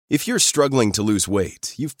If you're struggling to lose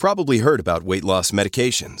weight, you've probably heard about weight loss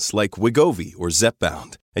medications like Wegovy or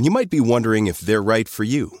Zepbound, and you might be wondering if they're right for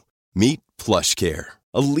you. Meet PlushCare,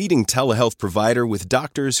 a leading telehealth provider with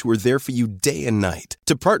doctors who are there for you day and night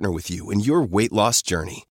to partner with you in your weight loss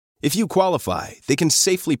journey. If you qualify, they can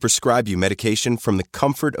safely prescribe you medication from the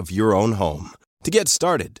comfort of your own home. To get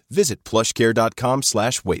started, visit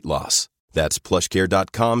plushcare.com/weightloss. That's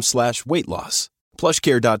plushcare.com/weightloss.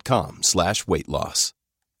 plushcare.com/weightloss.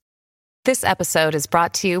 This episode is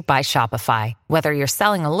brought to you by Shopify. Whether you're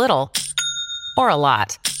selling a little or a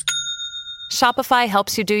lot, Shopify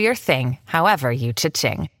helps you do your thing, however you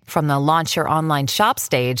cha-ching. From the launch your online shop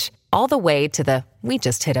stage, all the way to the we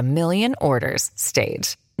just hit 1 million orders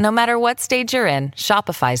stage. No matter what stage you're in,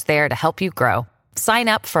 Shopify's there to help you grow. Sign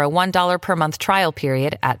up for a $1 per month trial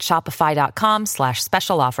period at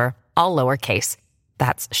shopify.com/special offer, all lowercase.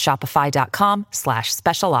 That's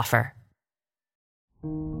shopify.com/special offer.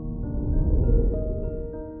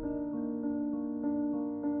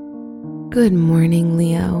 Good morning,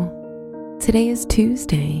 Leo. Today is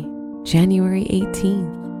Tuesday, January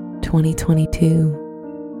 18th, 2022.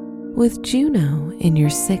 With Juno in your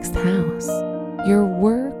 6th house, your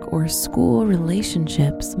work or school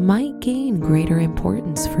relationships might gain greater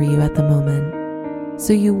importance for you at the moment,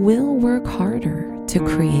 so you will work harder to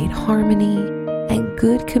create harmony and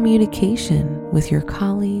good communication with your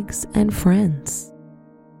colleagues and friends.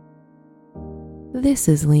 This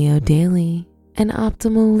is Leo Daily, an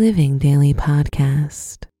Optimal Living Daily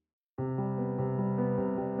podcast.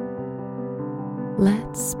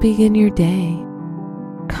 Let's begin your day.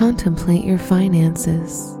 Contemplate your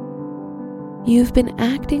finances. You've been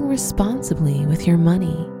acting responsibly with your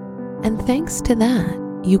money, and thanks to that,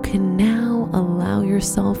 you can now allow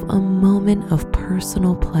yourself a moment of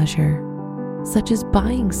personal pleasure, such as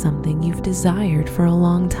buying something you've desired for a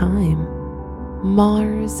long time.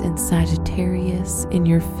 Mars and Sagittarius in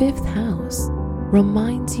your 5th house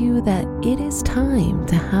reminds you that it is time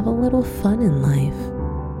to have a little fun in life.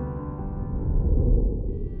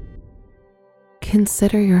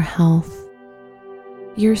 Consider your health.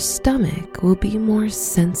 Your stomach will be more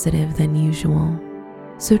sensitive than usual,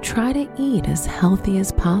 so try to eat as healthy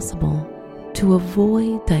as possible to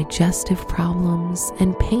avoid digestive problems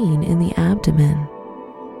and pain in the abdomen.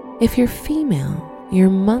 If you're female, your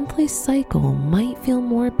monthly cycle might feel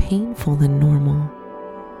more painful than normal.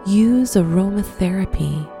 Use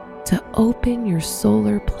aromatherapy to open your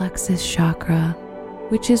solar plexus chakra,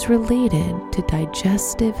 which is related to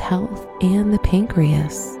digestive health and the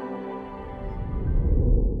pancreas.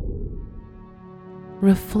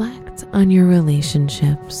 Reflect on your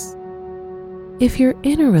relationships. If you're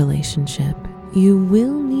in a relationship, you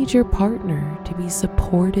will need your partner to be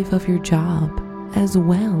supportive of your job as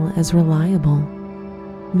well as reliable.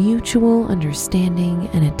 Mutual understanding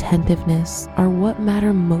and attentiveness are what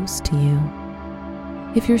matter most to you.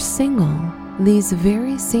 If you're single, these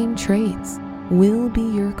very same traits will be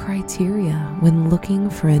your criteria when looking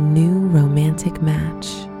for a new romantic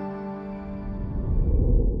match.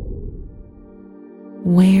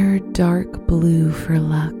 Wear dark blue for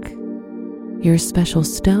luck. Your special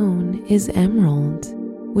stone is emerald,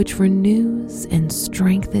 which renews and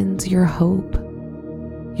strengthens your hope.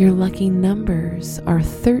 Your lucky numbers are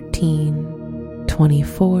 13,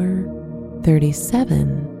 24,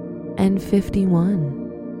 37, and 51.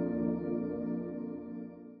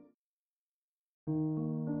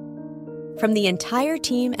 From the entire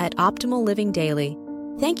team at Optimal Living Daily,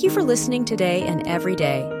 thank you for listening today and every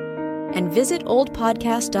day. And visit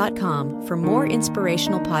oldpodcast.com for more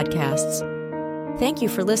inspirational podcasts. Thank you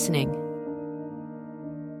for listening.